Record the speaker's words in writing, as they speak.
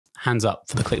hands up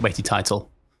for the clickbaity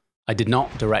title. I did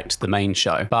not direct the main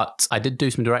show, but I did do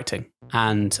some directing.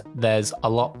 And there's a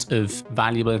lot of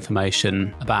valuable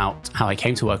information about how I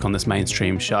came to work on this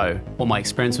mainstream show, what my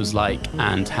experience was like,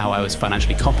 and how I was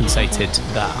financially compensated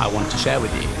that I wanted to share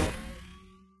with you.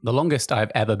 The longest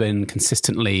I've ever been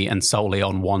consistently and solely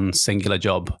on one singular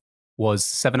job was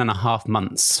 7.5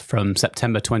 months from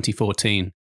September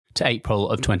 2014 to April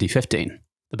of 2015.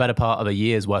 The better part of a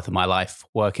year's worth of my life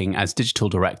working as digital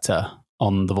director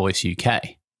on The Voice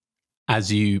UK.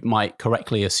 As you might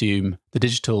correctly assume, the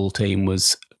digital team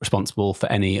was responsible for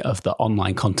any of the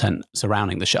online content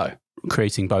surrounding the show,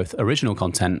 creating both original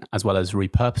content as well as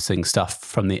repurposing stuff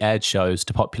from the aired shows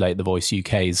to populate The Voice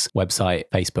UK's website,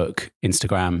 Facebook,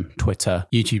 Instagram, Twitter,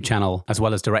 YouTube channel, as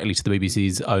well as directly to the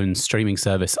BBC's own streaming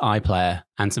service, iPlayer,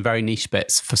 and some very niche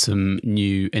bits for some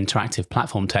new interactive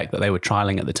platform tech that they were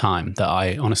trialing at the time that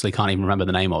I honestly can't even remember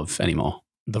the name of anymore.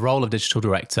 The role of digital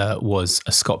director was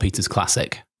a Scott Peters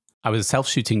classic. I was a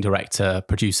self-shooting director,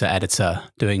 producer, editor,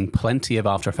 doing plenty of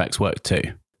After Effects work too.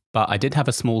 But I did have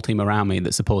a small team around me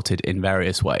that supported in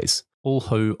various ways, all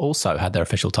who also had their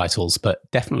official titles, but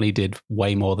definitely did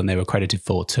way more than they were credited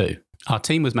for too. Our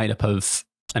team was made up of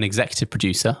an executive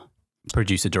producer,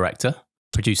 producer director,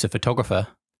 producer photographer,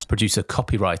 producer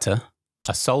copywriter,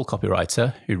 a sole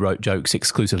copywriter who wrote jokes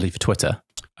exclusively for Twitter,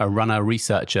 a runner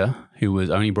researcher who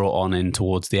was only brought on in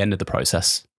towards the end of the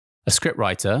process, a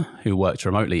scriptwriter who worked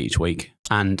remotely each week,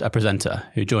 and a presenter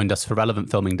who joined us for relevant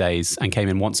filming days and came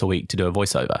in once a week to do a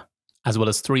voiceover, as well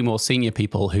as 3 more senior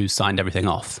people who signed everything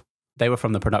off. They were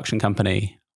from the production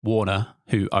company, Warner,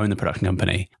 who owned the production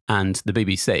company, and the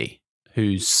BBC,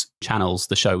 whose channels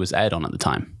the show was aired on at the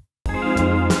time.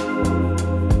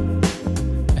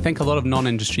 I think a lot of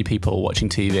non-industry people watching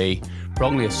TV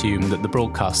wrongly assume that the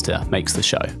broadcaster makes the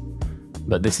show,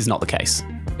 but this is not the case.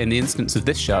 In the instance of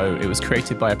this show, it was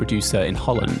created by a producer in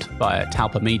Holland via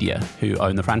Talpa Media, who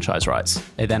own the franchise rights.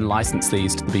 They then licensed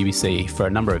these to the BBC for a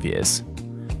number of years.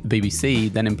 The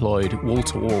BBC then employed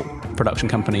Wall-to-Wall, a production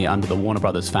company under the Warner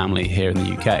Brothers family here in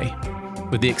the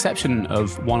UK. With the exception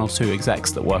of 1 or 2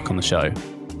 execs that work on the show,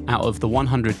 out of the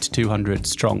 100 to 200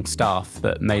 strong staff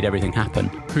that made everything happen,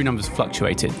 crew numbers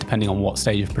fluctuated depending on what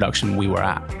stage of production we were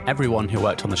at. Everyone who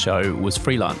worked on the show was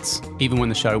freelance. Even when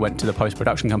the show went to the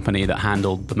post-production company that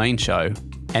handled the main show,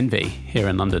 Envy, here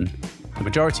in London, the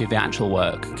majority of the actual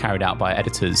work carried out by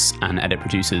editors and edit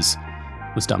producers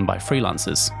was done by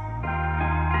freelancers.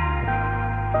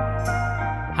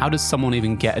 How does someone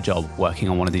even get a job working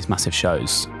on one of these massive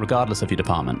shows, regardless of your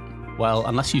department? Well,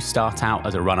 unless you start out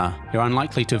as a runner, you're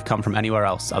unlikely to have come from anywhere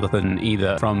else other than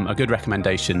either from a good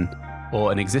recommendation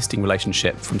or an existing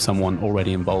relationship from someone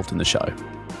already involved in the show.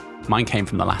 Mine came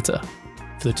from the latter.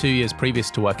 For the 2 years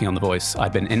previous to working on The Voice,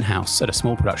 I'd been in-house at a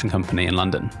small production company in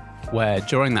London, where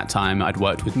during that time I'd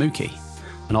worked with Mookie,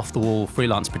 an off-the-wall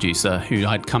freelance producer who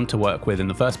I'd come to work with in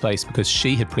the first place because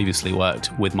she had previously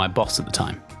worked with my boss at the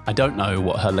time. I don't know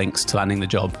what her links to landing the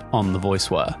job on The Voice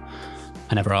were.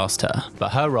 I never asked her, but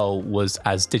her role was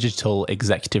as digital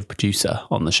executive producer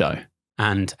on the show.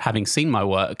 And having seen my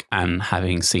work and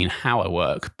having seen how I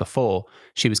work before,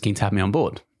 she was keen to have me on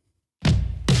board.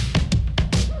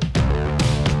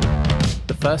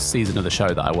 The first season of the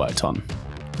show that I worked on,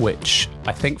 which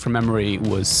I think from memory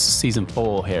was season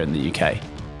 4 here in the UK,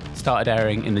 started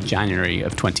airing in the January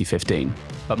of 2015.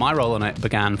 But my role on it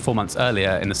began 4 months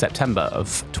earlier in the September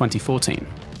of 2014.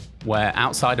 Where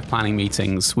outside of planning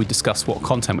meetings, we discussed what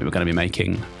content we were going to be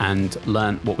making and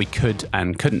learnt what we could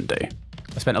and couldn't do.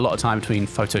 I spent a lot of time between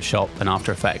Photoshop and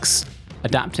After Effects,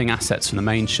 adapting assets from the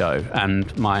main show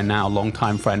and my now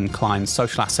longtime friend Klein's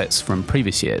social assets from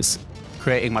previous years,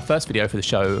 creating my first video for the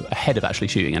show ahead of actually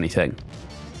shooting anything,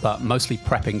 but mostly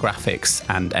prepping graphics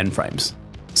and end frames.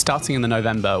 Starting in the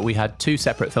November, we had 2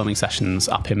 separate filming sessions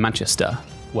up in Manchester,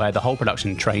 where the whole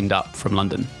production trained up from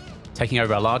London, taking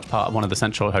over a large part of one of the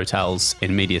central hotels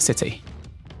in Media City.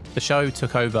 The show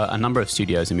took over a number of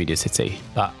studios in Media City,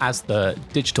 but as the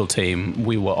digital team,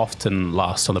 we were often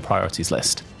last on the priorities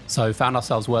list. So found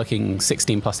ourselves working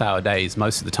 16+ hour days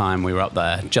most of the time we were up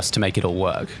there just to make it all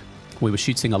work. We were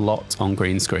shooting a lot on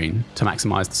green screen to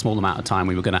maximise the small amount of time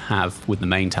we were going to have with the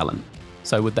main talent.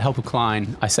 So with the help of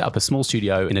Klein, I set up a small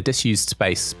studio in a disused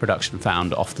space production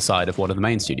found off the side of one of the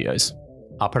main studios.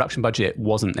 Our production budget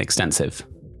wasn't extensive,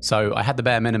 so I had the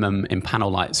bare minimum in panel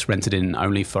lights rented in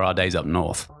only for our days up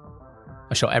north.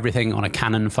 I shot everything on a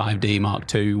Canon 5D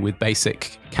Mark II with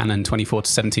basic Canon 24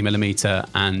 to 70mm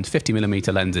and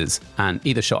 50mm lenses, and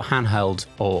either shot handheld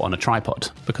or on a tripod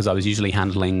because I was usually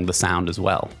handling the sound as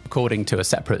well, recording to a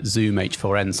separate Zoom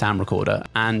H4n sound recorder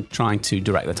and trying to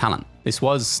direct the talent. This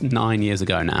was 9 years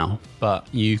ago now, but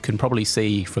you can probably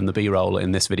see from the B-roll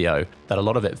in this video that a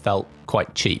lot of it felt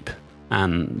quite cheap,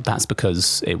 and that's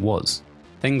because it was.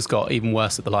 Things got even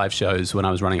worse at the live shows when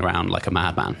I was running around like a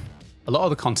madman. A lot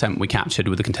of the content we captured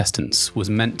with the contestants was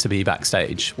meant to be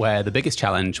backstage, where the biggest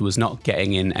challenge was not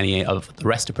getting in any of the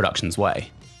rest of production's way.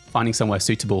 Finding somewhere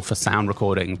suitable for sound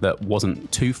recording that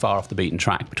wasn't too far off the beaten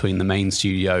track between the main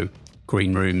studio,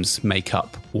 green rooms,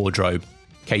 makeup, wardrobe,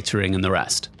 catering and the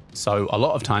rest. So a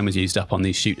lot of time was used up on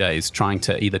these shoot days trying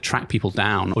to either track people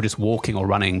down or just walking or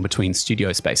running between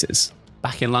studio spaces.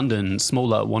 Back in London,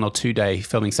 smaller 1 or 2 day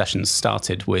filming sessions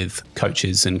started with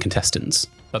coaches and contestants.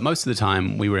 But most of the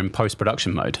time we were in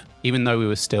post-production mode, even though we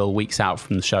were still weeks out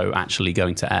from the show actually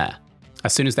going to air.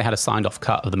 As soon as they had a signed off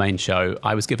cut of the main show,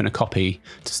 I was given a copy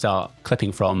to start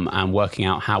clipping from and working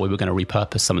out how we were going to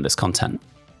repurpose some of this content.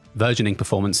 Versioning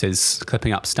performances,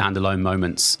 clipping up standalone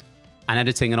moments, and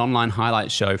editing an online highlight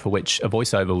show for which a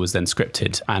voiceover was then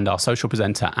scripted, and our social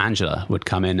presenter Angela would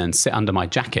come in and sit under my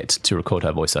jacket to record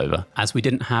her voiceover, as we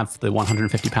didn't have the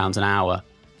 £150 an hour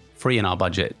free in our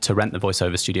budget to rent the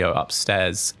voiceover studio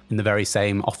upstairs in the very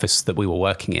same office that we were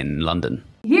working in London.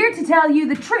 Here to tell you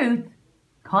the truth,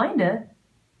 kinda,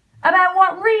 about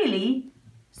what really,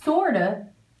 sorta,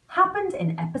 happened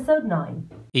in episode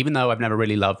 9. Even though I've never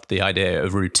really loved the idea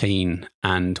of routine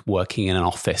and working in an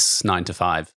office 9 to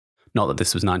 5, not that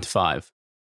this was 9 to 5,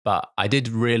 but I did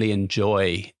really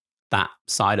enjoy that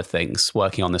side of things,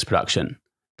 working on this production,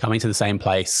 coming to the same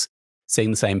place,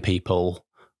 seeing the same people,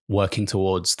 working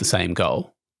towards the same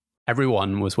goal.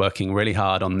 Everyone was working really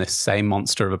hard on this same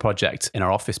monster of a project in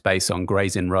our office base on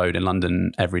Gray's Inn Road in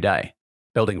London every day,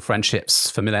 building friendships,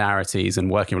 familiarities, and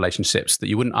working relationships that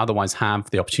you wouldn't otherwise have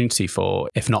the opportunity for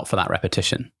if not for that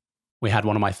repetition. We had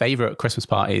one of my favorite Christmas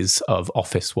parties of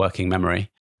office working memory,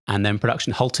 and then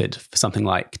production halted for something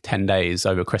like 10 days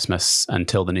over Christmas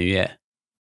until the new year.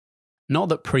 Not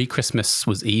that pre-Christmas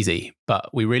was easy, but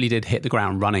we really did hit the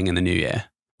ground running in the new year.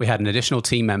 We had an additional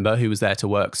team member who was there to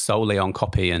work solely on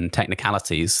copy and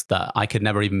technicalities that I could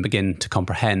never even begin to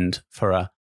comprehend for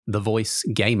The Voice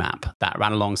game app that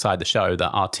ran alongside the show that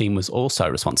our team was also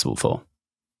responsible for.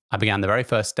 I began the very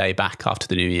first day back after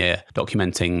the new year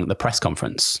documenting the press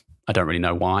conference. I don't really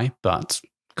know why, but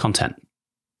content.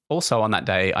 Also on that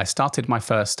day, I started my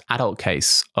first adult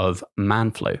case of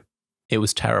man flu. It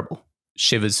was terrible.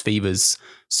 Shivers, fevers,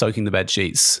 soaking the bed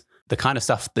sheets, the kind of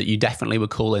stuff that you definitely would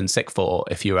call in sick for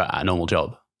if you were at a normal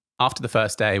job. After the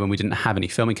first day, when we didn't have any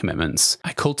filming commitments,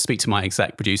 I called to speak to my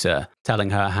exec producer, telling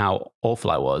her how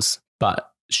awful I was,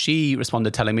 but she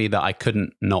responded telling me that I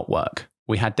couldn't not work.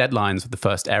 We had deadlines for the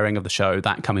first airing of the show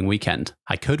that coming weekend.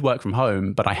 I could work from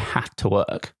home, but I had to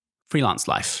work. Freelance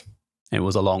life. It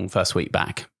was a long first week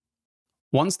back.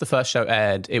 Once the first show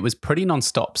aired, it was pretty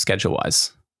non-stop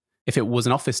schedule-wise. If it was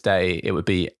an office day, it would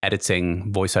be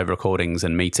editing, voiceover recordings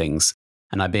and meetings,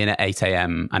 and I'd be in at 8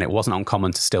 a.m. and it wasn't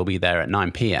uncommon to still be there at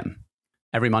 9 p.m.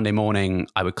 Every Monday morning,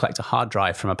 I would collect a hard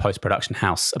drive from a post-production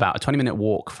house about a 20-minute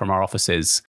walk from our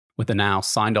offices with the now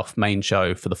signed-off main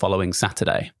show for the following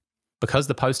Saturday. Because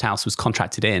the post house was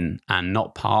contracted in and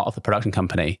not part of the production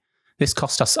company, this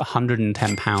cost us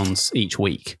 £110 each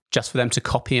week just for them to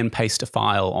copy and paste a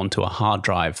file onto a hard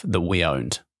drive that we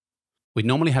owned. We'd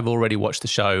normally have already watched the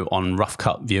show on rough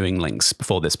cut viewing links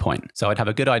before this point, so I'd have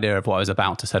a good idea of what I was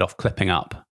about to set off clipping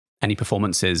up, any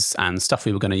performances and stuff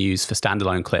we were going to use for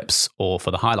standalone clips or for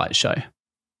the highlight show.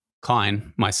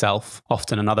 Klein, myself,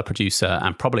 often another producer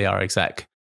and probably our exec,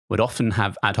 would often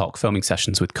have ad hoc filming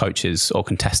sessions with coaches or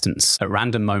contestants at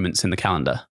random moments in the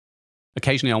calendar.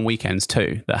 Occasionally on weekends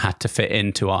too, that had to fit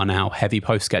into our now heavy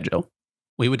post schedule.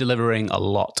 We were delivering a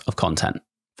lot of content.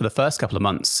 For the first couple of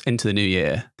months into the new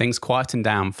year, things quietened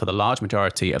down for the large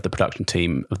majority of the production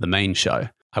team of the main show.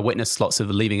 I witnessed lots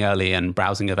of leaving early and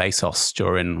browsing of ASOS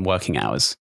during working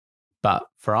hours. But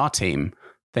for our team,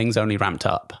 things only ramped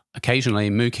up. Occasionally,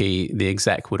 Mookie, the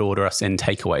exec, would order us in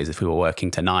takeaways if we were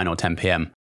working to 9 or 10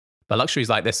 p.m. But luxuries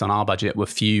like this on our budget were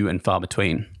few and far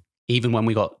between. Even when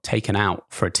we got taken out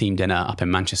for a team dinner up in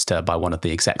Manchester by one of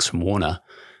the execs from Warner,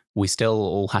 we still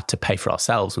all had to pay for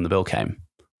ourselves when the bill came,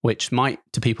 which might,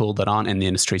 to people that aren't in the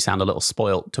industry, sound a little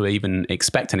spoilt to even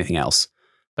expect anything else.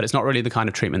 But it's not really the kind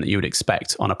of treatment that you would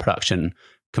expect on a production,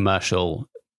 commercial,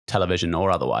 television, or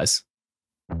otherwise.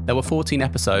 There were 14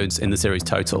 episodes in the series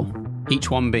total, each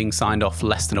one being signed off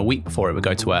less than a week before it would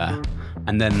go to air.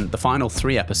 And then the final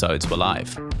 3 episodes were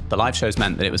live. The live shows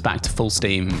meant that it was back to full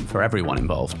steam for everyone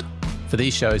involved. For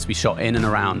these shows, we shot in and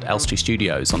around Elstree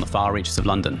Studios on the far reaches of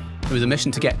London. It was a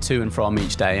mission to get to and from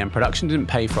each day, and production didn't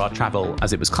pay for our travel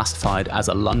as it was classified as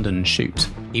a London shoot,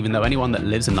 even though anyone that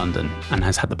lives in London and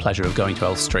has had the pleasure of going to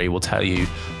Elstree will tell you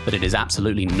that it is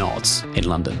absolutely not in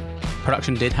London.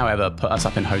 Production did, however, put us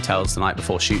up in hotels the night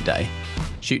before shoot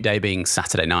day being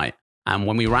Saturday night. And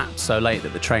when we wrapped so late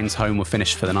that the trains home were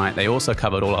finished for the night, they also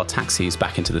covered all our taxis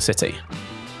back into the city.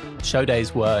 Show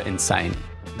days were insane.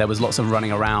 There was lots of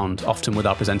running around, often with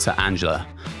our presenter Angela,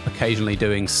 occasionally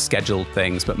doing scheduled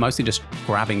things, but mostly just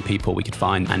grabbing people we could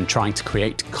find and trying to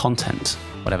create content,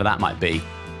 whatever that might be,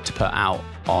 to put out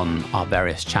on our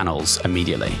various channels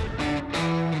immediately.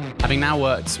 Having now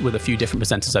worked with a few different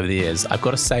presenters over the years, I've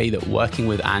got to say that working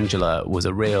with Angela was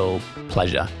a real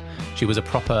pleasure. She was a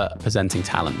proper presenting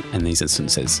talent in these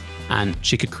instances, and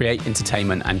she could create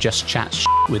entertainment and just chat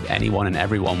with anyone and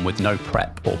everyone with no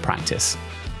prep or practice.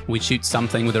 We'd shoot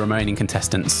something with the remaining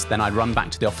contestants, then I'd run back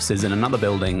to the offices in another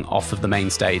building off of the main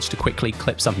stage to quickly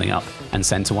clip something up and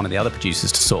send to one of the other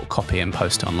producers to sort copy and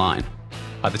post online.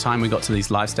 By the time we got to these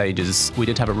live stages, we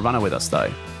did have a runner with us though,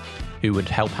 who would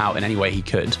help out in any way he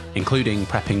could, including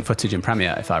prepping footage in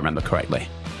Premiere if I remember correctly.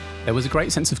 There was a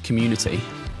great sense of community,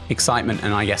 excitement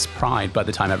and I guess pride by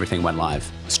the time everything went live.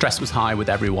 Stress was high with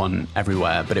everyone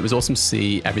everywhere, but it was awesome to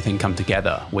see everything come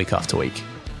together week after week.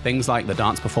 Things like the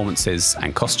dance performances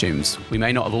and costumes we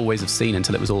may not have always have seen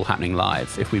until it was all happening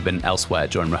live if we'd been elsewhere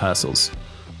during rehearsals.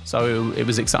 So it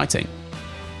was exciting.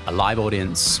 A live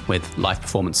audience with live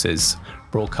performances,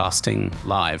 broadcasting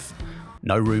live,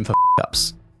 no room for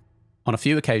f***ups. On a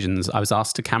few occasions, I was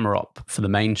asked to camera op for the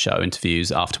main show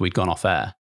interviews after we'd gone off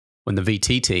air. When the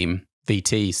VT team,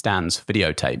 VT stands for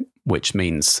videotape, which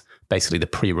means basically the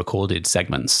pre-recorded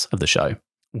segments of the show,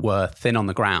 were thin on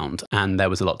the ground and there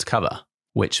was a lot to cover,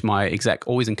 which my exec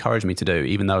always encouraged me to do,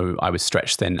 even though I was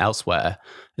stretched thin elsewhere,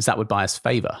 as that would buy us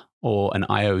favour or an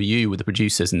IOU with the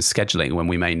producers in scheduling when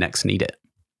we may next need it.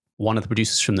 One of the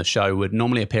producers from the show would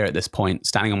normally appear at this point,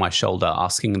 standing on my shoulder,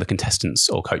 asking the contestants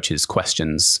or coaches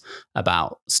questions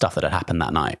about stuff that had happened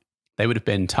that night. They would have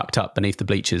been tucked up beneath the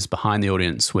bleachers behind the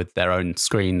audience with their own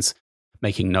screens,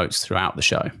 making notes throughout the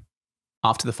show.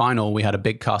 After the final, we had a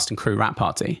big cast and crew wrap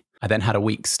party. I then had a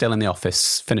week still in the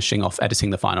office, finishing off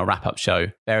editing the final wrap-up show,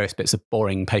 various bits of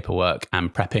boring paperwork,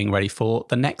 and prepping ready for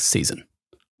the next season,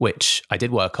 which I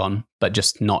did work on, but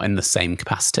just not in the same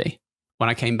capacity. When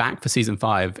I came back for season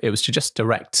 5, it was to just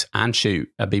direct and shoot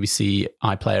a BBC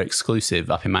iPlayer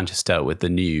exclusive up in Manchester with the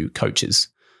new coaches,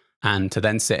 and to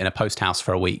then sit in a post house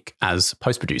for a week as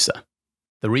post-producer.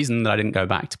 The reason that I didn't go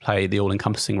back to play the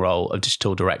all-encompassing role of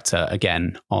digital director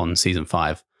again on season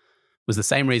 5 was the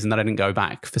same reason that I didn't go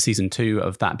back for season 2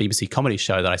 of that BBC comedy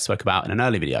show that I spoke about in an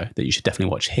early video that you should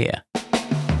definitely watch here.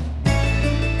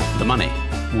 The money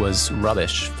was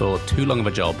rubbish for too long of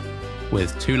a job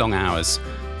with too long hours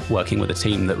working with a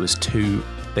team that was too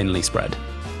thinly spread.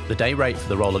 The day rate for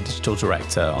the role of digital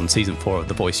director on season 4 of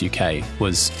The Voice UK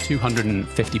was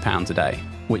 £250 a day,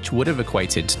 which would have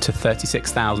equated to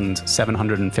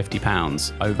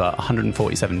 £36,750 over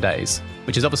 147 days,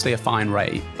 which is obviously a fine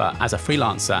rate, but as a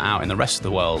freelancer out in the rest of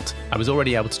the world, I was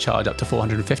already able to charge up to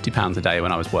 £450 a day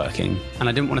when I was working, and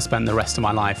I didn't want to spend the rest of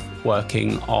my life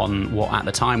working on what at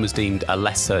the time was deemed a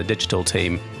lesser digital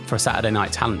team for a Saturday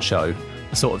night talent show,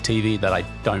 the sort of TV that I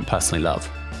don't personally love.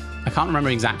 I can't remember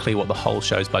exactly what the whole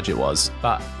show's budget was,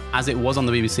 but as it was on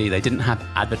the BBC, they didn't have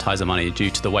advertiser money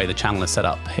due to the way the channel is set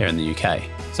up here in the UK.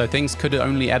 So things could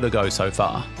only ever go so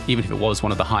far, even if it was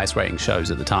one of the highest rating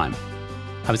shows at the time.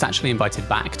 I was actually invited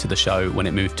back to the show when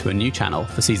it moved to a new channel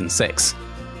for season 6,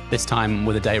 this time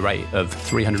with a day rate of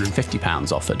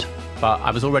 £350 offered. But I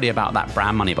was already about that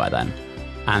brand money by then.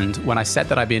 And when I said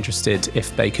that I'd be interested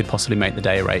if they could possibly make the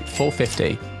day rate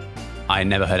 £450, I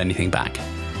never heard anything back.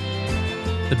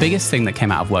 The biggest thing that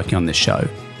came out of working on this show,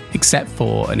 except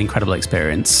for an incredible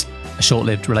experience, a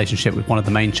short-lived relationship with one of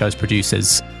the main show's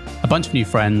producers, a bunch of new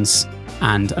friends,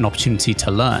 and an opportunity to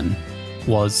learn,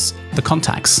 was the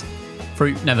contacts.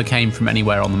 Fruit never came from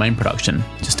anywhere on the main production,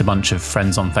 just a bunch of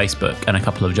friends on Facebook and a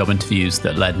couple of job interviews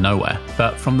that led nowhere.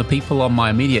 But from the people on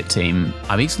my immediate team,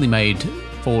 I've easily made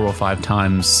 4 or 5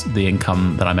 times the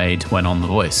income that I made when on The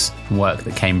Voice from work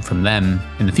that came from them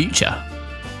in the future.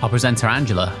 Our presenter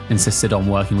Angela insisted on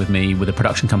working with me with a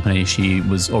production company she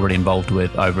was already involved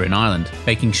with over in Ireland,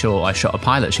 making sure I shot a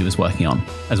pilot she was working on,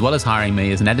 as well as hiring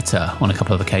me as an editor on a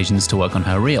couple of occasions to work on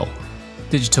her reel.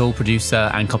 Digital producer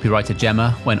and copywriter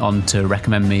Gemma went on to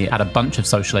recommend me at a bunch of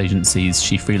social agencies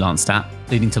she freelanced at,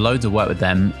 leading to loads of work with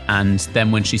them. And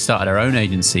then when she started her own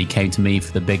agency, came to me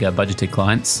for the bigger budgeted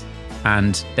clients.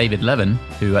 And David Levin,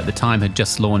 who at the time had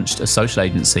just launched a social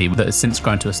agency that has since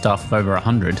grown to a staff of over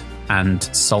 100 and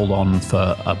sold on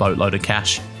for a boatload of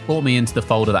cash, brought me into the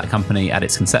fold of that company at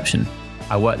its conception.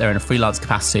 I worked there in a freelance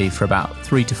capacity for about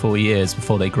 3 to 4 years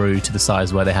before they grew to the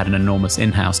size where they had an enormous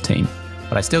in-house team.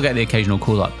 But I still get the occasional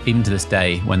call up, even to this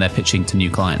day, when they're pitching to new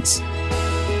clients.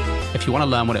 If you want to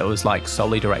learn what it was like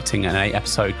solely directing an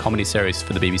 8-episode comedy series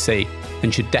for the BBC, then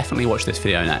you should definitely watch this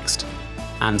video next.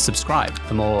 And subscribe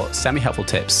for more semi-helpful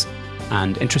tips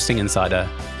and interesting insider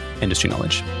industry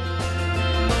knowledge.